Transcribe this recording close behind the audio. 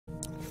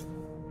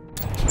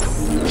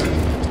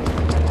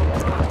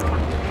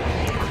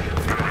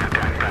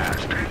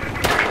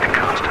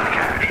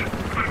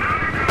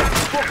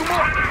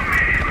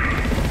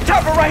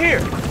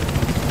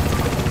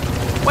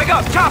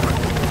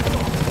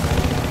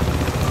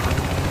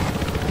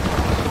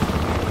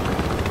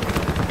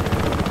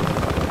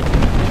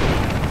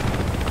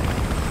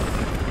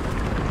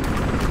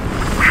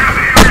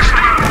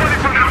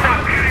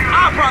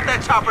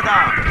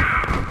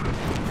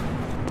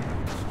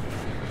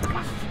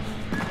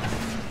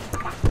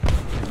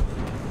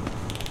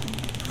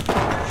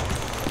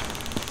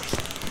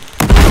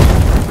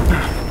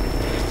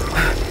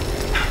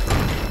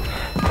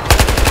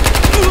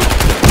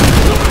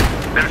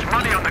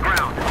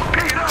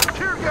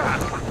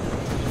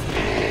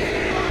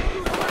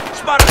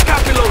about a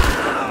copy load.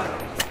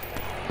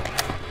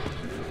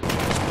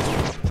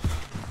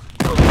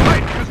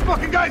 Hey, this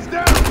fucking guy's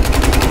down!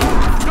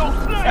 No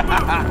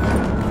sniper!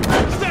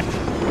 Set!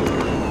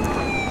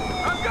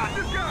 I've got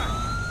this guy!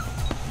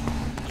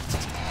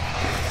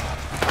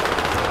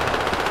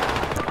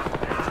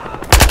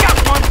 Got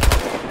one!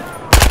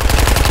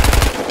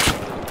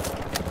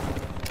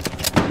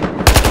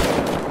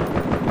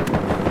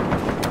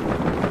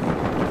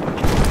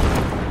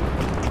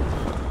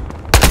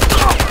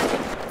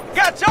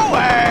 Got your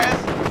ass!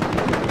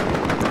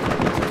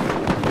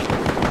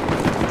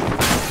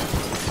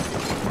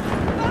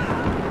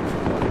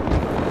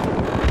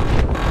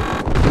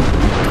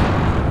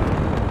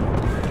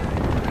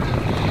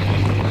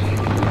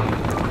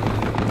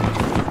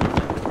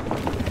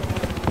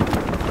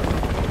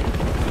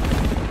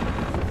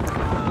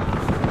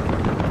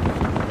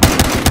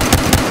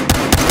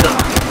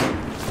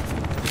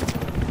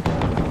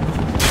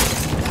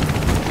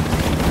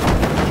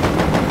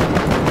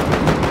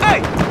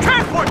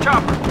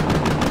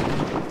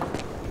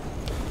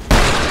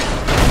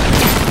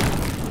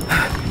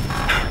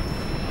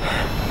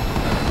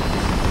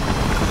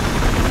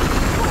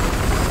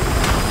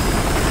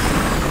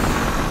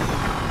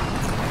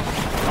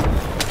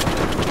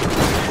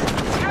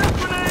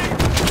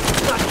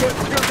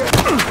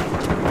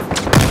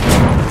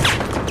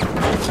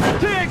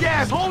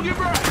 Hold your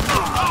breath!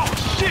 Oh,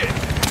 shit!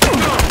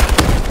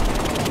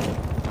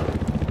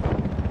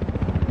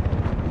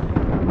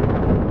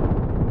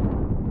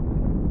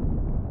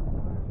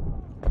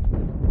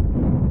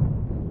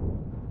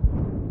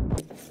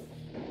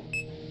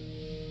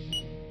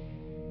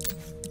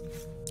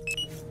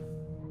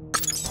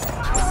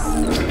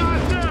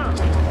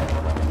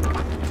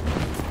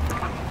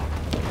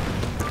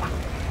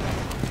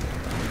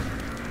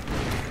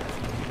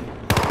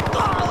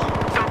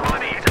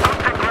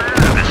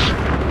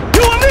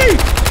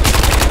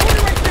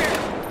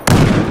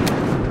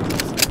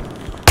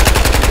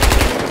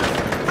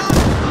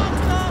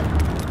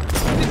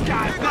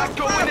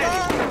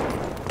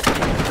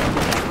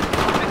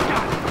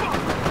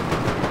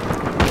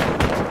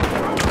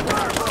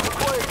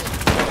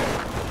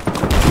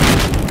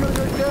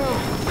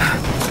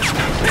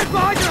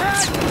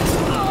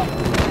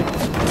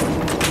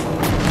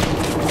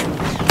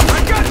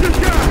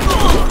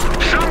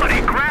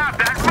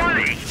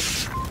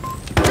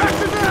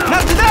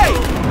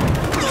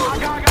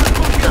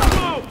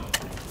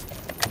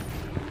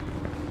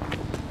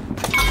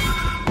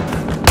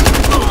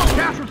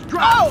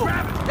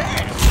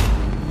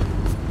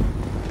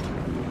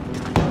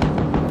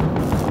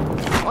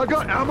 I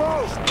got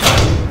ammo!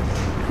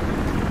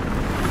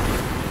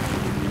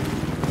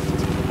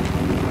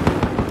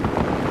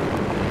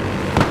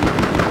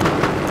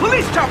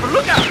 Police chopper,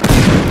 look out!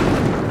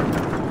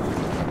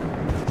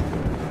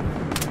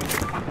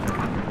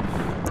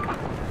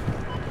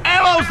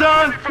 Ammo's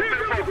done!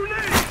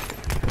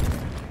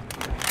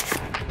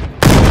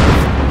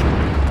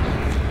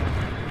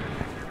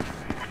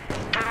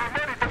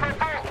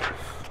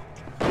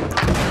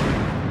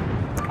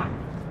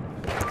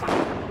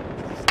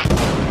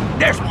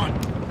 There's one!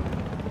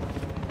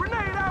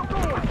 Grenade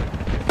outgoing!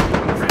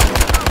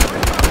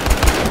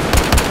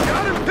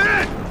 Got him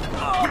hit!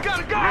 We got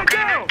a guy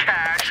down!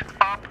 Cash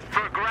up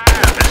for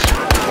grabs!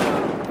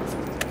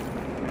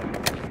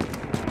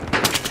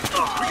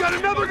 We got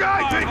another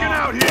guy taken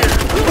out here!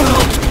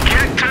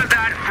 Get to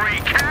that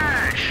free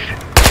cash!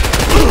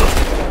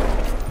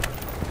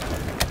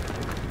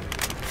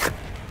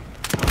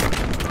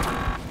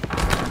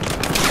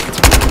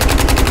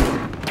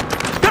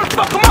 Gotta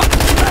fuck him up!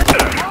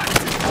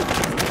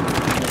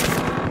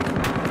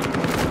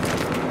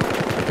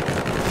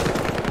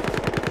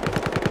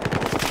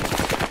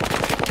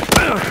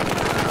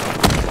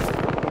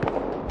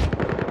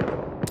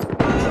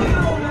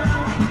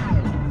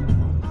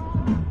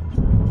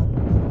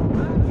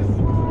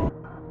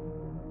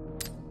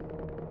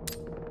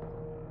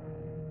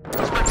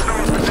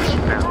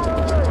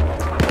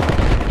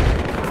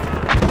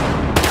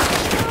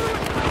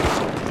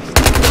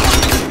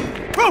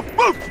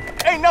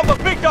 Ain't nothing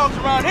but big dogs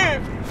around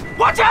here.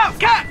 Watch out,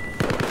 cat!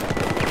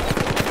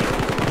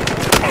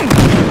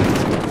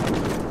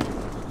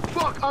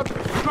 Fuck, I'm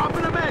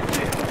dropping a med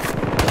kit!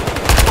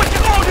 What you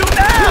gonna do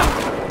now?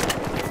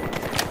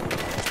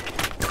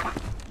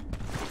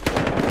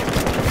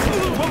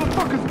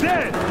 Motherfucker's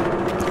dead!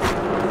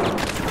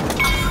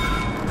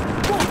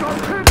 Fuck, I'm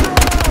pinned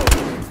down!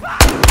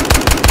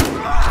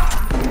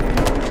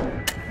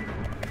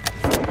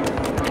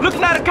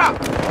 Looking at a cop.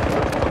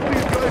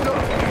 These guys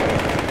up!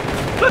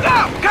 Look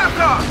out, cop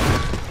car!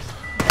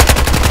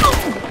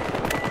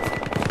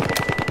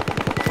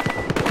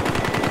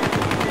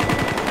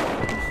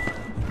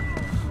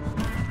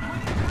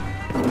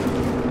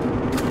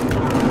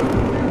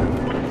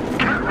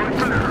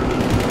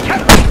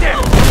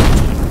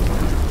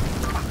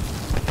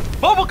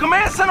 Mobile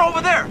command center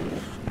over there!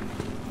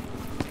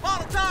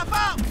 Molotov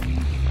out!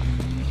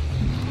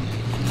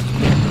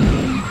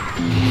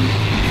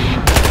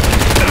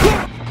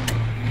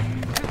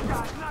 This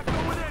guy's not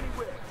going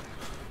anywhere!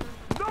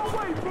 No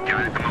way, boy! You're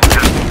at the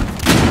motel.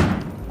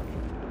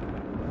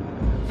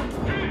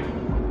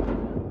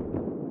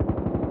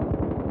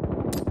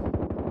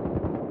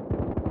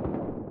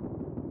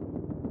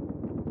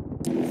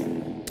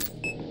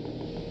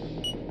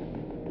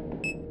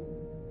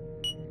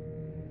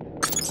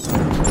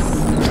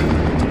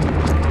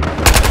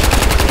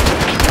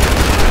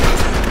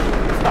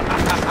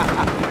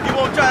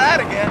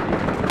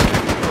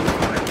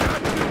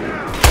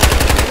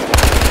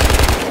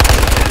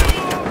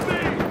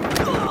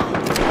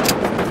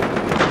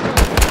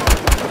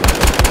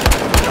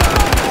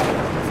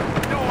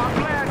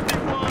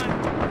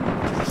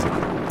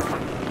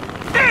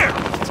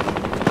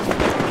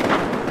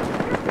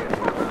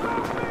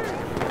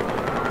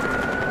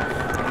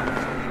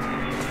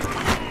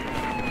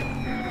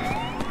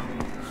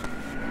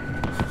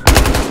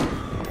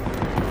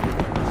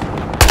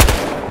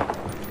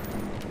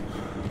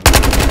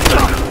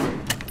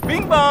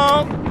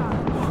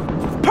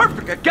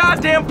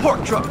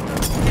 support truck.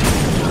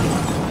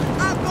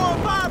 I'm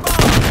going fireball!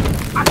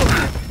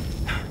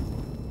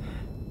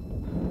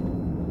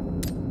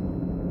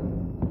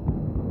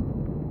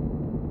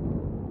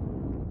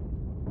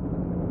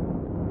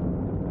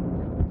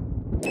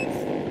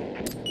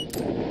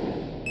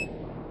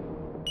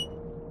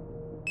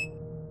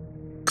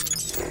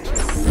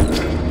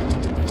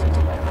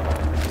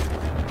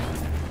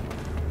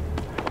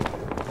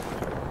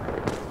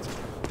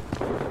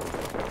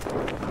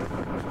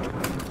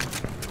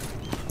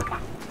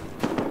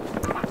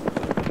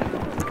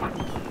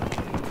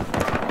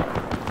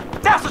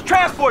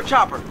 Transport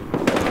chopper.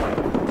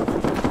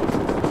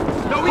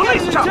 No, we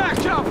Police got an chopper. attack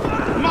chopper.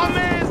 My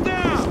man's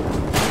down.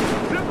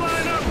 Zip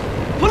line up.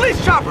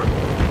 Police chopper.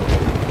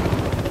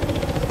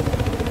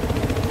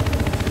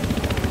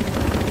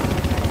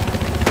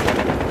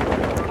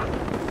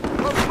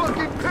 I'm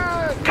fucking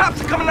pissed.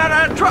 Cops are coming out of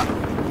that truck.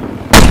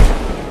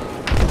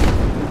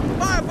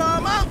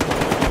 Firebomb out.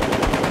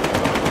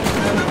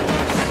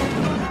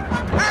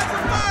 Have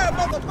some fire,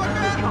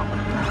 motherfucker.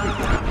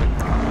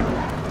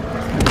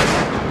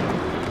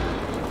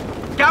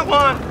 Got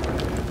one.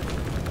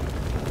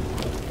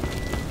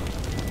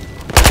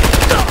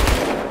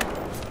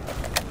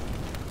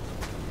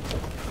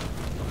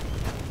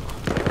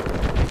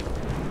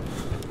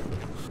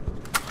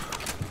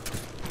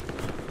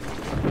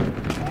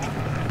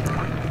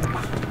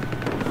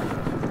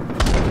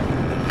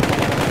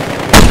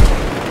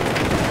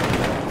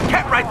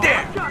 Cat right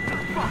there.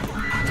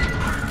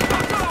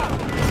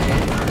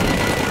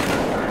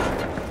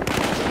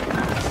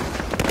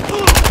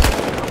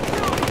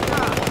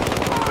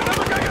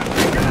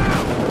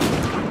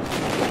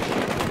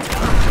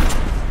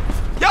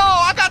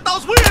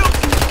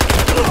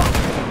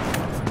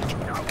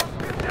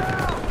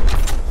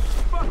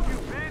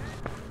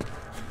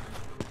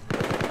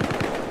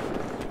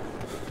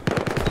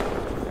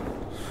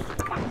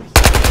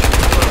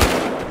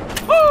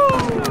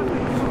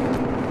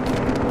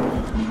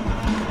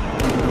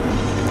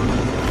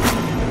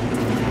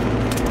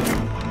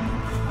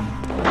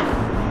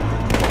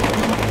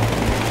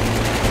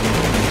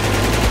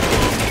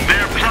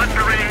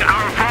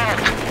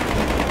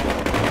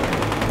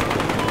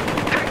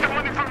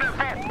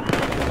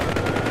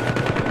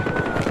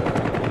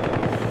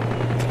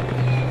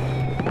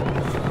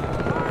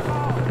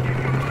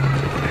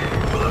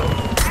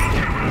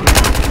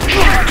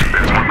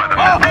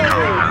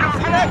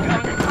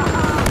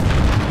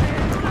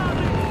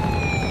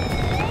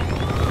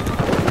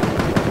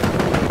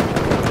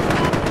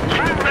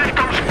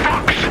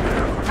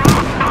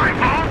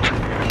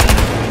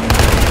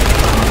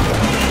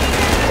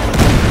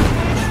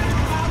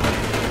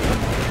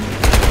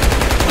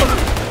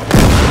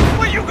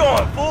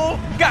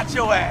 Got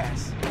your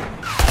ass.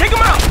 Take him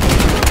out.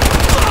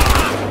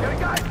 Get a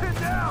guy sit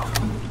down.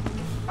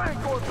 I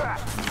ain't going back.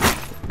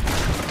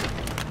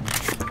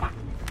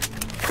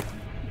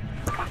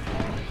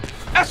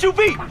 SUV.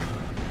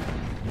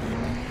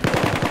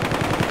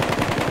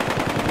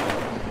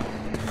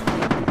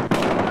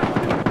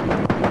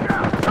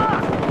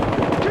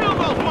 Kill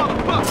those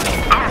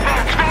motherfuckers.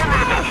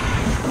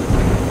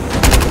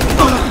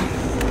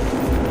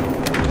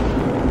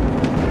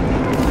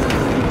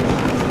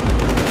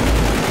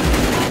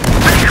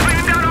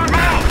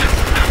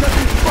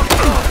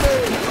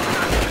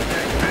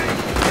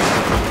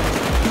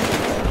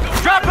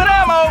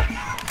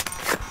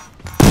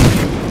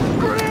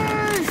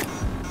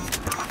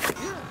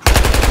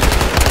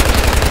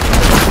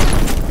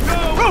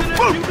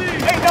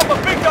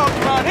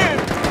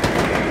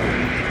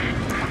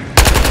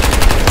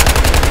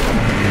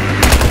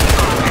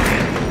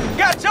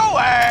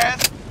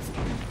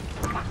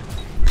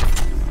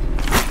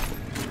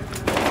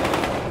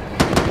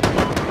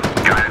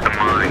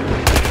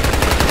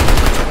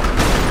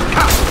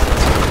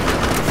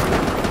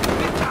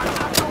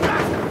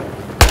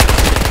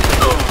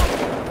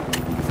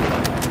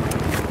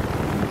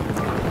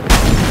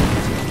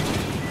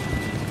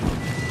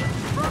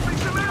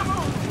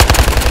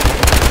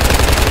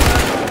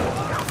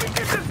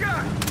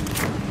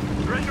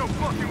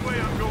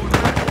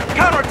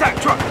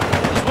 Counterattack truck.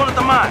 There's one at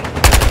the mine.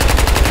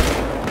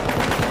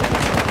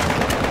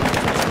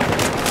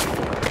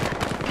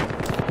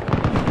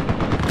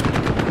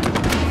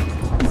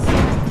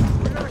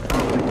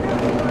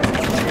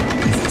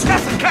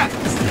 That's a cat.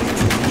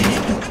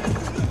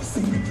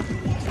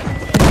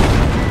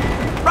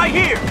 Right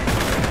here.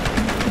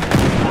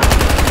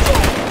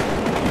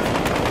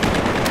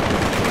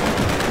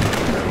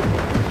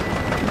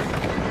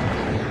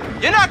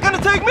 You're not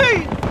gonna take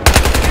me.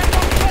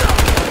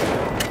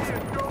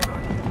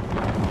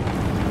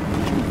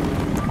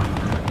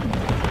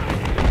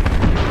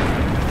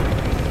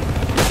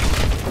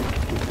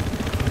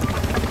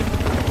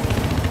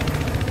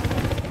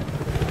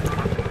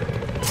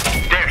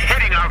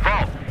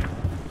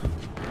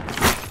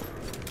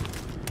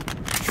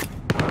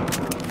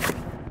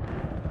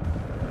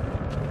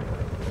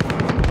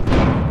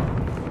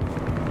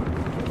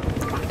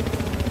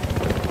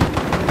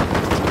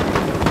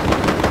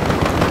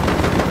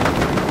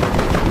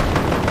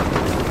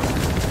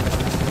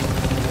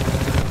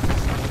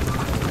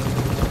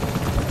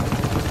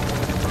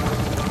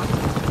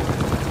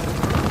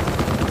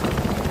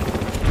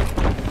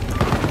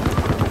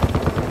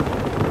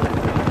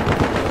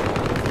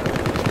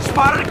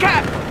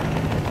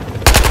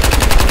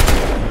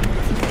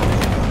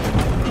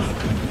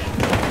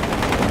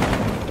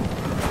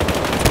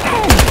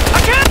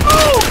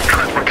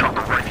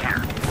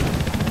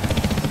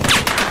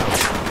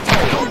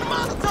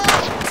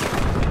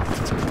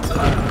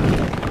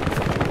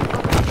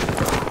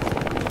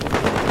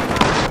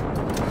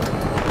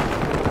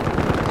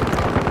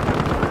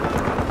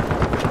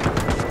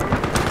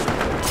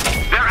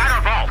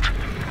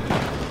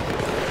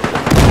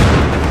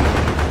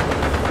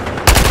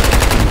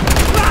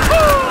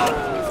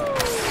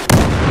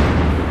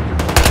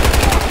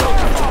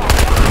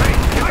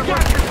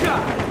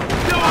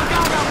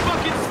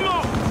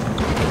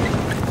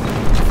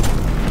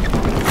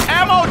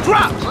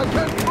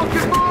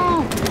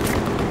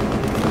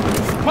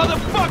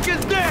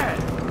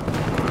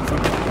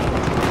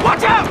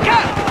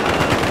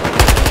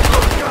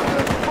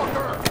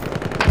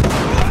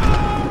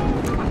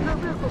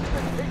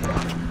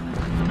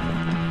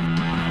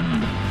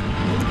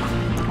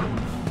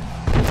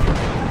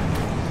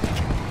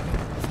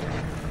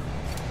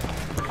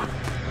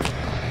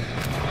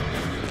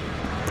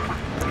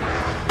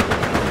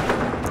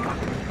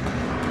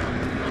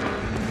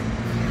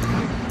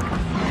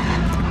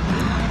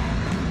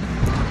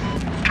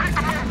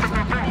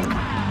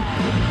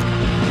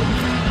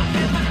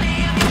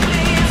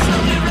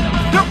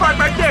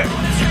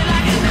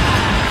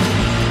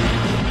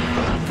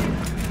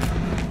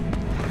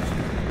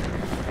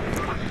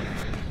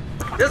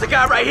 There's a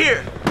guy right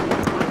here.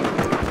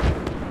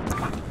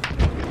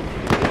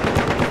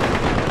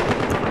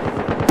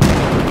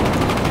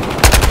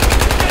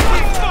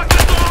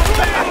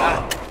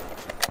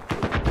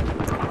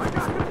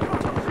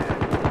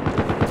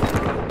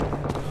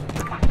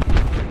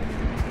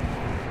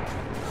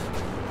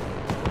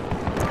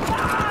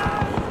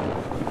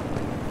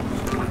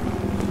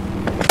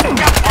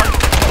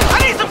 I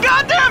need some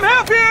goddamn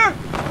help here!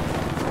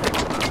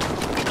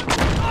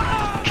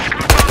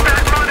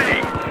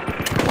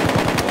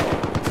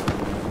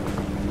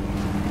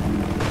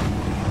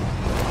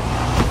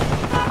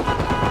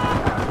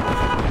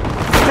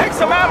 Take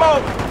some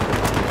ammo!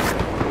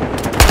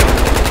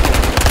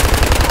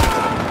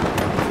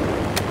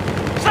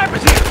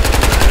 Sniper's here!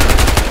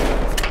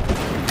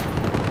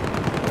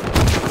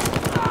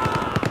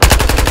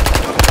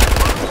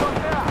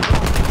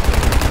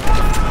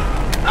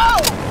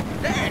 Oh!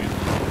 Damn!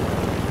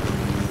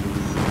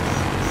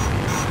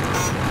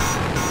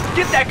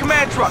 Get that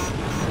command truck!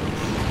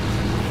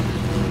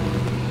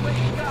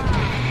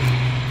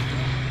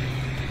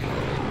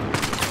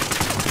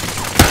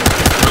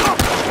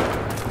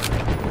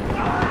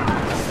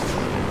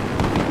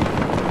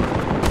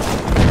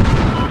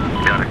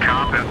 Got a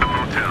cop at the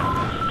motel.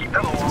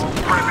 Hello,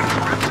 private.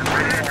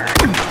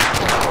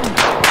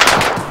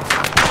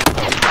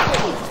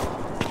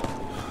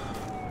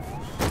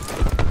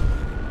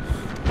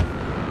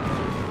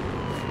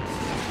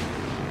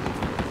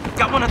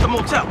 Got one at the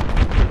motel.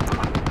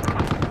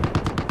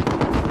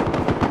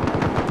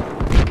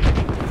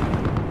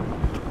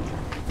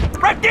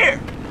 Right there!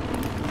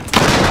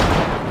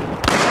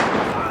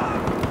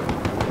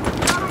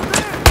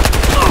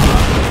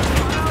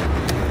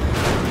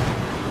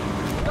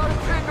 Got a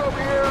ping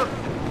over here.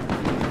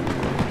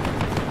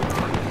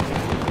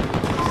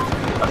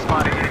 A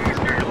spotted enemies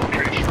near your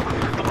location.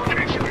 The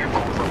location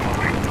involves a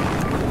mine.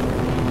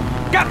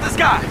 Got this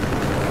guy!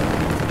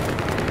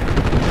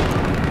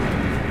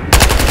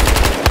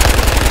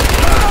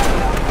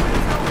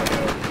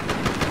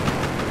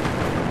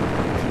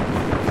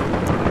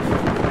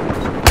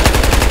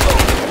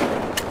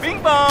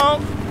 Bing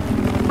bong!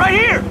 Right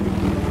here!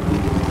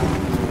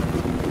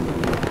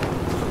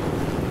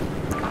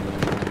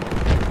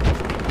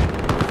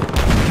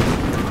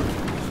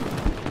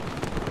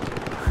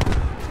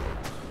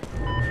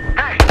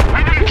 Hey, we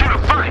need you to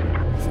fight.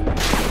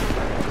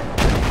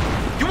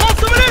 You want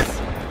some of this?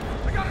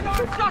 I got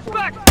another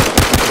suspect.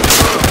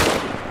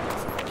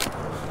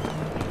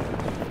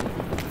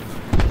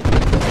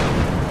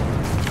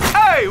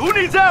 Hey, who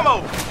needs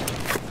ammo?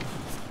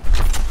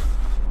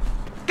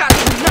 Got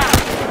you now!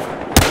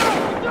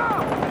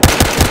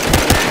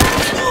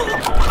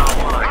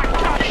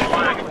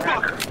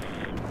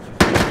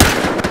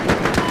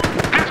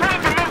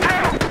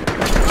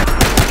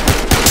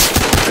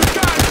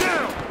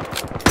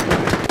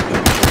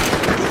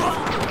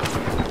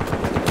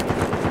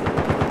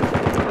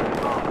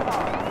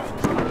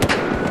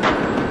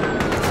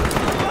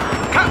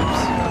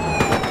 Cops!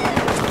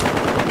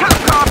 Cop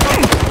car!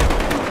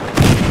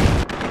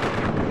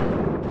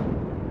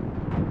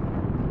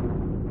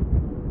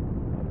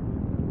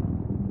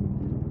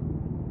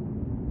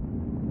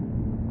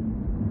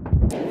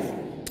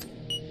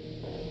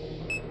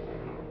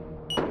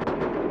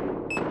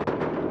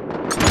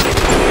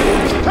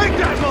 Take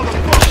that,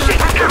 motherfucker!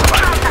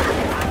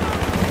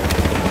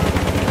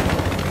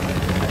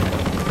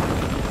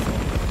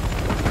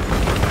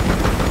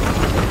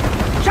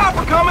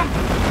 Chopper coming!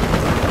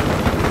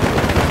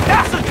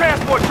 That's a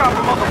transport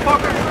chopper,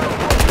 motherfucker!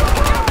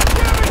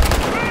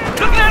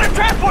 Looking at a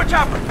transport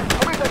chopper!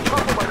 I'll leave that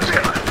truck over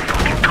there.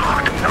 Fucking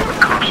talk. Now the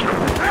cops know.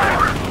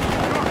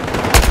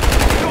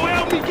 Yo,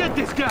 help me get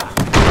this guy.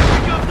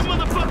 Pick up the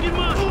motherfucking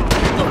money.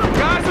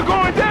 Guys are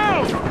going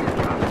down.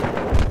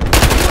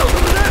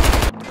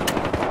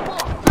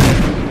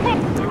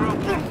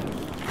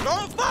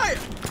 On fire!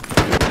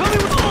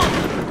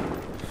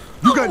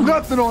 You got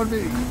nothing on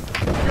me.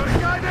 Got a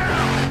guy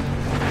down.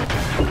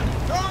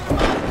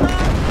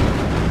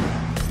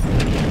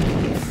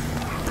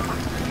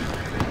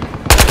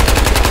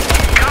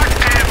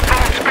 Goddamn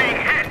phone's being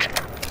hit.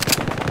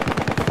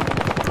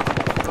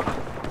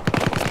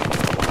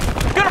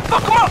 Gotta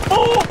fuck him up,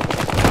 fool!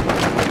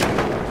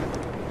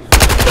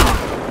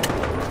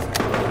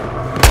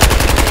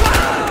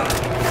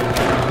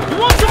 You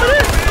want some of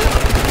this?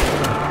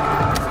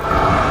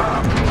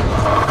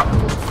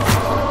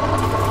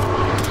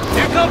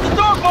 Here comes the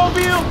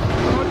Dogmobile!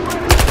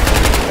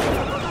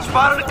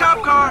 Spotted a cop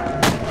car!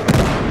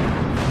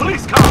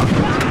 Police car!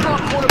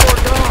 Drop one of our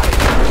guys.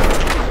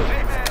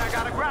 Hey man, I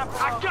got a grapple.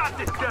 I got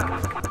this guy.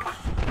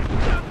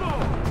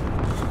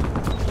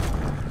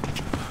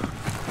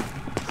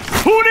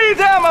 Who needs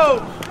ammo?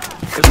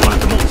 There's one at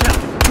the motel.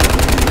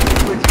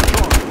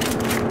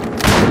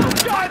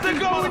 Guys are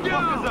going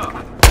down.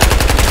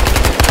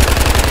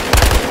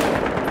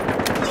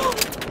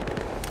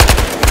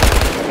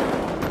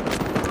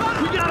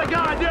 We got a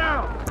guy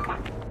down.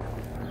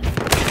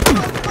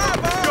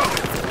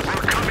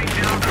 We're coming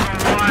down to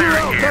the wire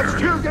Hero, here. that's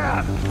two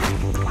guys.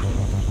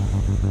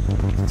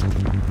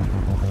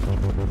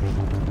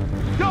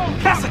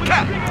 That's a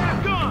cat.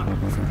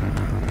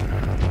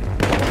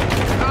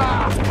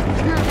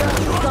 Tear gas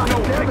is not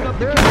damn it up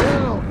there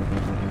now.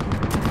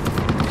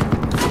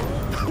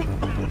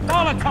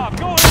 Molotov,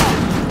 going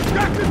out.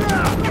 Got you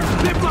now!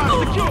 Zip line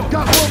secure!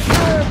 Got one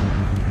kid.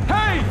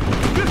 Hey!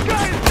 This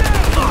guy is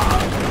dead!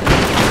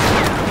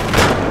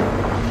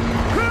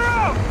 Clear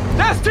out!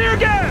 That's tear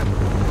gas.